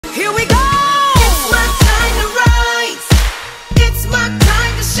Here we go. It's my time to rise. It's my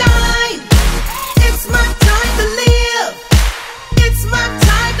time to shine. It's my time to live. It's my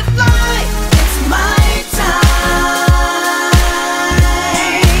time to fly. It's my time.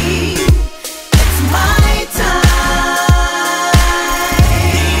 It's my time.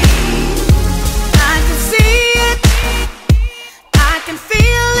 I can see it. I can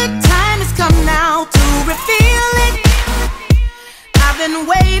feel it. Time has come now to reveal it. I've been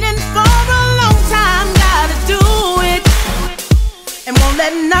waiting for a long time. Gotta do it. And won't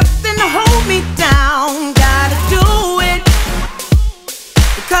let nothing hold me down. Gotta do it.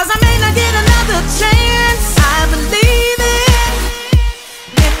 Because I may not get another chance. I believe it.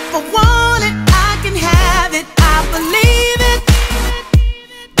 If I want it, I can have it. I believe